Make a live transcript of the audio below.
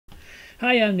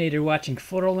Hi, I'm Nate. You're watching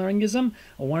Photolearningism.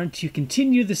 I wanted to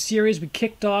continue the series we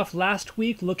kicked off last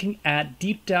week looking at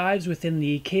deep dives within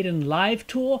the KDEnlive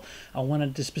tool. I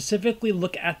wanted to specifically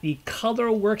look at the color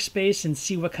workspace and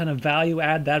see what kind of value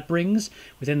add that brings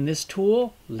within this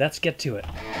tool. Let's get to it.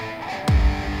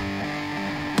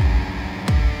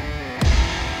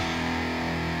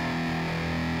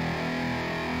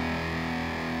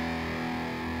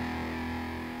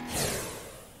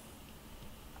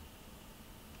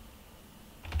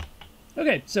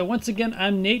 Okay, so once again,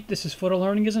 I'm Nate. This is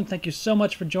Photolearningism. Thank you so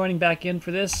much for joining back in for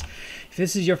this. If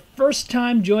this is your first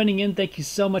time joining in, thank you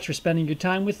so much for spending your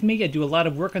time with me. I do a lot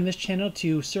of work on this channel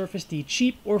to surface the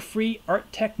cheap or free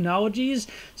art technologies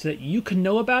so that you can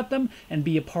know about them and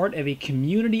be a part of a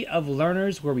community of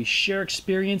learners where we share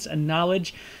experience and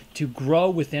knowledge to grow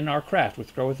within our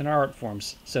craft, grow within our art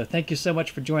forms. So thank you so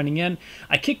much for joining in.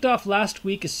 I kicked off last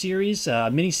week a series,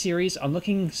 mini-series, on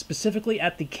looking specifically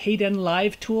at the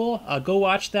KDEnlive tool. Go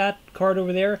watch that card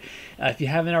over there. If you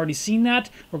haven't already seen that,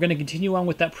 we're going to continue on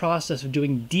with that process of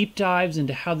doing deep dives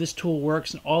into how this tool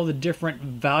works and all the different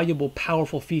valuable,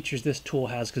 powerful features this tool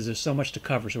has, because there's so much to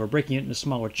cover, so we're breaking it into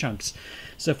smaller chunks.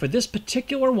 So for this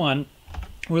particular one,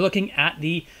 we're looking at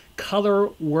the color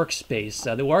workspace.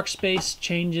 The workspace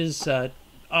changes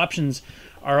options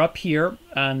are up here,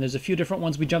 and there's a few different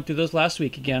ones. We jumped through those last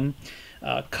week again.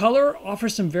 Color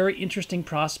offers some very interesting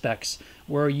prospects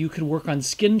where you can work on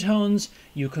skin tones,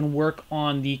 you can work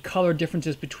on the color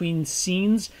differences between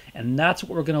scenes, and that's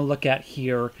what we're going to look at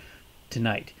here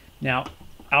tonight. Now,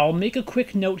 I'll make a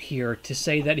quick note here to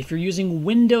say that if you're using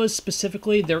Windows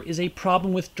specifically, there is a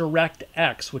problem with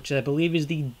DirectX, which I believe is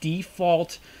the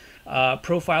default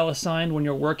profile assigned when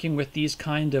you're working with these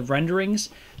kind of renderings.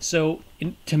 So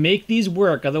to make these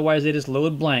work, otherwise they just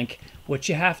load blank, what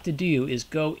you have to do is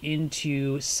go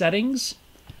into Settings,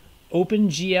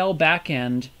 OpenGL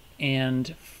Backend,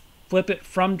 and flip it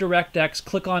from DirectX,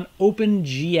 click on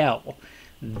OpenGL.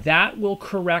 That will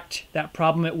correct that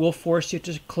problem. It will force you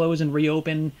to close and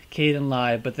reopen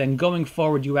KDEnlive, but then going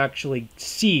forward you actually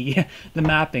see the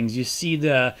mappings. You see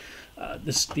the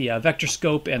vector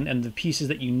scope and the pieces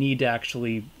that you need to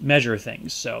actually measure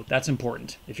things. So that's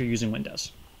important if you're using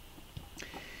Windows.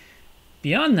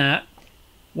 Beyond that,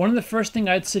 one of the first things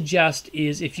I'd suggest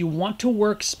is if you want to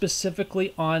work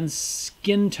specifically on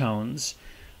skin tones,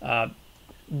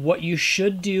 what you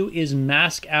should do is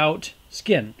mask out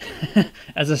skin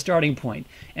as a starting point.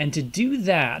 And to do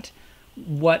that,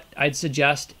 what I'd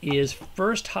suggest is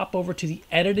first hop over to the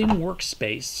editing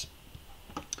workspace.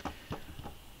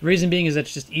 The reason being is that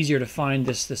it's just easier to find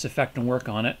this effect and work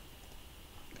on it.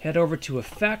 Head over to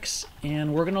Effects,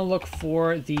 and we're going to look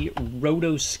for the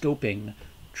Roto Scoping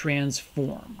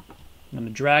transform. I'm going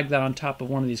to drag that on top of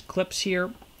one of these clips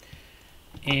here,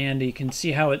 and you can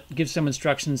see how it gives some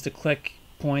instructions to click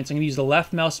points. I'm going to use the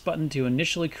left mouse button to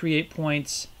initially create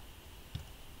points,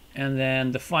 and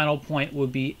then the final point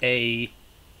would be a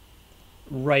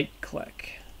right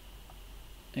click.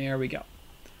 There we go.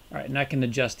 All right, and I can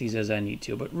adjust these as I need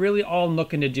to, but really all I'm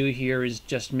looking to do here is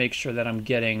just make sure that I'm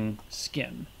getting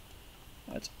skin.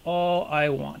 That's all I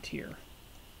want here.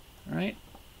 All right.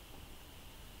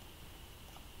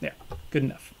 There, good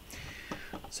enough.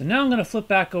 So now I'm going to flip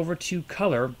back over to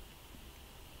color.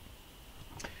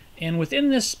 And within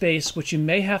this space, what you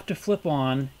may have to flip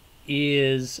on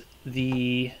is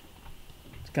it's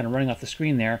kind of running off the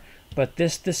screen there, but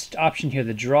this option here,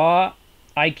 the draw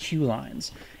IQ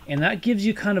lines. And that gives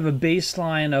you kind of a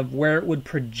baseline of where it would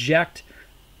project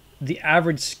the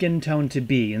average skin tone to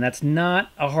be. And that's not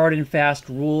a hard and fast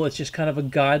rule. It's just kind of a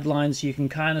guideline so you can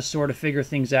kind of sort of figure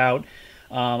things out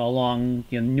along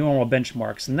normal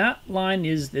benchmarks. And that line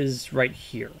is right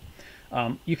here.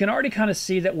 You can already kind of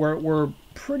see that we're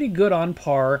pretty good on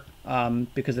par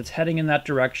because it's heading in that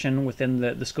direction within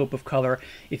the scope of color.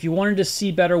 If you wanted to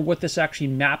see better what this actually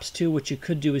maps to, what you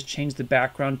could do is change the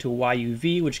background to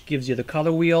YUV, which gives you the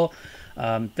color wheel.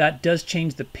 That does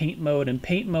change the paint mode, and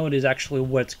paint mode is actually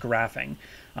what's graphing.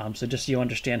 So just so you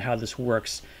understand how this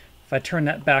works. If I turn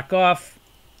that back off,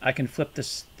 I can flip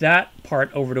that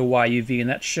part over to YUV, and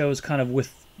that shows kind of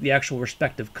with the actual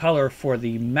respective color for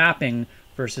the mapping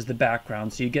versus the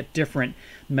background. So you get different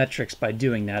metrics by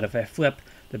doing that. If I flip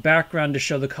the background to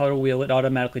show the color wheel, it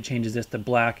automatically changes this to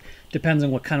black. Depends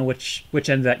on what kind of which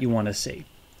end of that you want to see.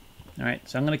 All right,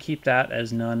 so I'm going to keep that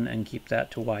as none and keep that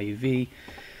to YUV.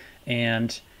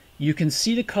 And you can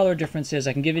see the color differences.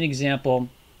 I can give you an example.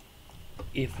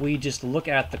 If we just look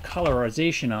at the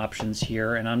colorization options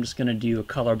here, and I'm just going to do a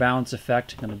color balance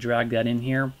effect. I'm going to drag that in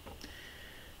here.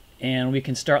 And we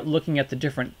can start looking at the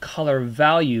different color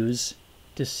values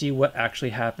to see what actually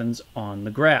happens on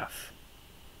the graph.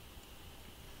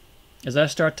 as I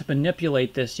start to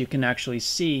manipulate this, you can actually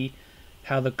see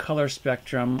how the color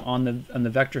spectrum on the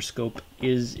vector scope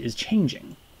is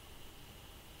changing.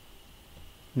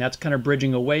 And that's kind of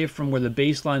bridging away from where the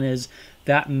baseline is.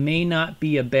 That may not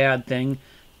be a bad thing.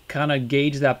 Kind of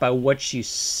gauge that by what you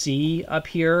see up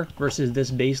here versus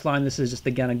this baseline. This is just,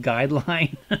 again, a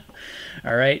guideline.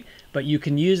 All right, but you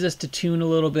can use this to tune a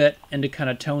little bit and to kind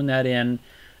of tone that in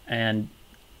and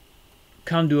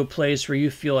come to a place where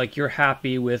you feel like you're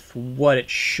happy with what it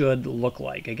should look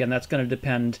like. Again, that's going to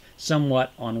depend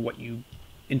somewhat on what you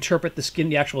interpret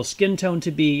the actual skin tone to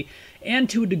be, and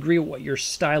to a degree what your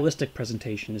stylistic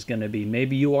presentation is going to be.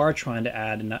 Maybe you are trying to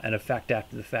add an effect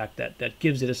after the fact that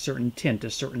gives it a certain tint, a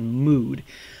certain mood.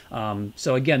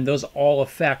 So again, those all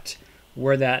affect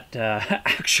where that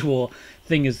actual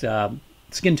thing is,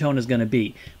 skin tone is going to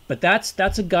be. But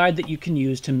that's a guide that you can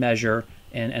use to measure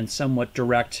and somewhat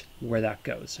direct where that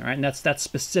goes. All right, and that's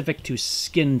specific to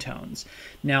skin tones.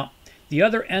 Now, the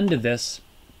other end of this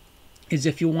is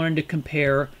if you wanted to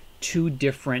compare two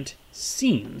different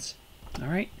scenes. All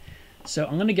right, so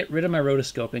I'm going to get rid of my Roto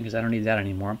Scoping because I don't need that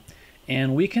anymore.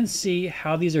 And we can see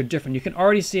how these are different. You can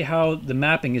already see how the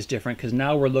mapping is different because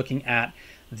now we're looking at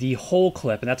the whole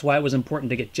clip, and that's why it was important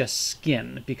to get just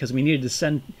skin, because we needed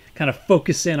to kind of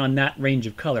focus in on that range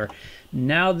of color.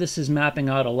 Now this is mapping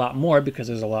out a lot more because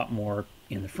there's a lot more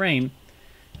in the frame.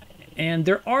 And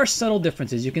there are subtle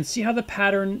differences. You can see how the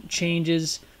pattern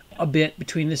changes a bit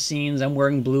between the scenes. I'm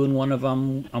wearing blue in one of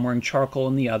them, I'm wearing charcoal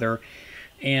in the other,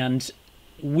 and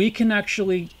we can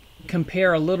actually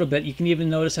compare a little bit. You can even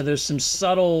notice how there's some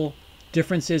subtle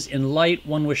differences in light.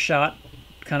 One was shot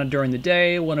kind of during the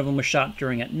day, one of them was shot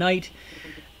during at night,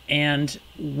 and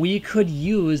we could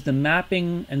use the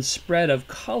mapping and spread of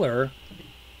color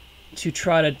to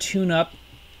try to tune up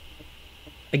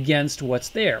against what's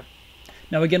there.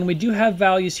 Now again, we do have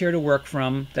values here to work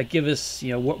from that give us,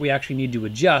 what we actually need to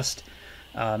adjust.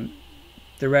 The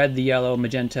red, the yellow,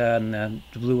 magenta, and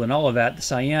the blue, and all of that, the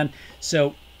cyan.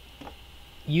 So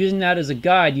using that as a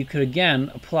guide, you could again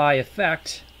apply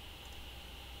effect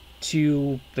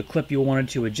to the clip you wanted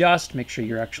to adjust. Make sure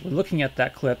you're actually looking at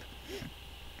that clip,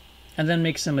 and then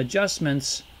make some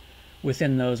adjustments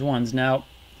within those ones. Now,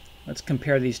 let's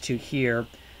compare these two here.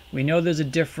 We know there's a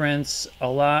difference a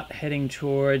lot heading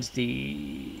towards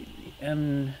the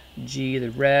MG, the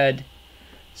red.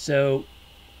 So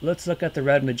let's look at the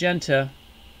red magenta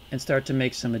and start to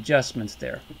make some adjustments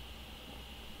there.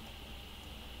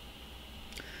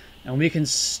 And we can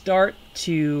start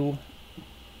to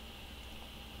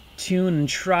tune and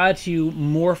try to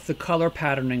morph the color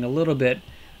patterning a little bit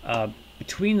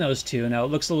between those two. Now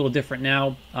it looks a little different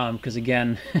now because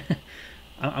again,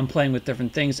 I'm playing with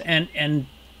different things. And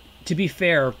to be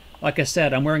fair, like I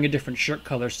said, I'm wearing a different shirt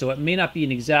color, so it may not be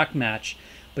an exact match,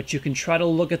 but you can try to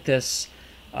look at this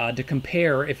to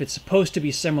compare if it's supposed to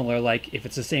be similar. Like if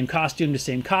it's the same costume to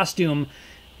same costume,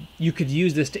 you could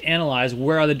use this to analyze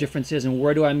where are the differences and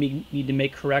where do I need to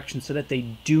make corrections so that they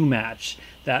do match.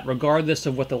 That regardless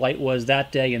of what the light was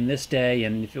that day and this day,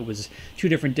 and if it was 2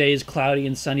 different days, cloudy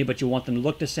and sunny, but you want them to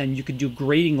look the same, you could do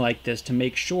grading like this to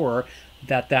make sure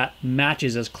that that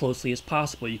matches as closely as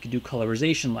possible. You could do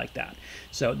colorization like that.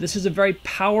 So this is a very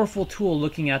powerful tool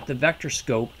looking at the vector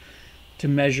scope to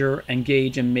measure and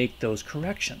gauge and make those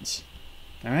corrections.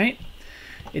 All right.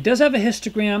 It does have a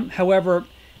histogram. However,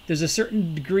 there's a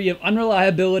certain degree of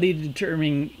unreliability to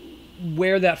determining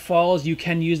where that falls. You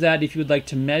can use that if you would like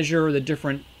to measure the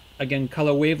different, again,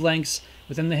 color wavelengths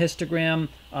within the histogram.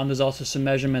 There's also some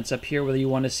measurements up here whether you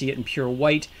want to see it in pure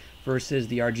white versus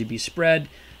the RGB spread.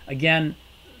 Again,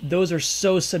 those are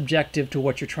so subjective to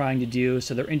what you're trying to do,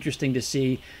 so they're interesting to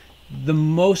see. The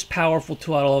most powerful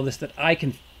tool out of all of this that I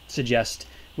can suggest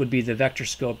would be the vector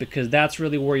scope, because that's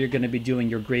really where you're going to be doing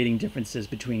your grading differences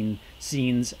between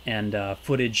scenes and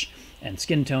footage and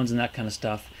skin tones and that kind of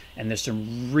stuff. And there's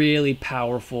some really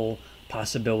powerful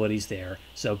possibilities there.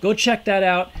 So go check that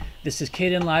out. This is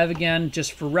KDEnlive again.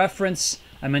 Just for reference,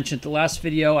 I mentioned the last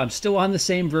video, I'm still on the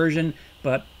same version,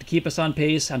 but to keep us on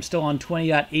pace, I'm still on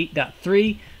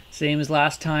 20.8.3, same as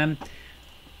last time.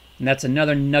 And that's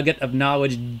another nugget of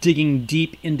knowledge digging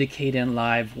deep into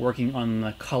KDEnlive, working on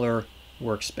the color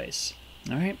workspace.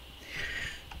 All right.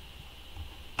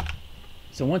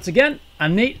 So once again,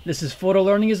 I'm Nate. This is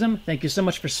Photolearningism. Thank you so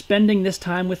much for spending this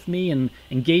time with me and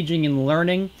engaging in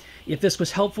learning. If this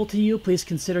was helpful to you, please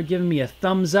consider giving me a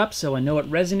thumbs up so I know it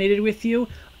resonated with you.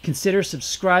 Consider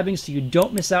subscribing so you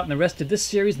don't miss out on the rest of this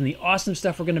series and the awesome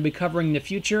stuff we're going to be covering in the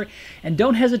future. And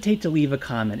don't hesitate to leave a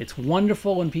comment. It's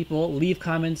wonderful when people leave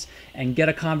comments and get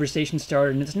a conversation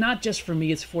started. And it's not just for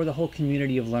me, it's for the whole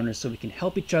community of learners so we can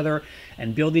help each other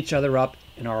and build each other up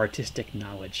in our artistic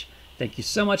knowledge. Thank you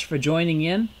so much for joining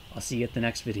in. I'll see you at the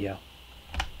next video.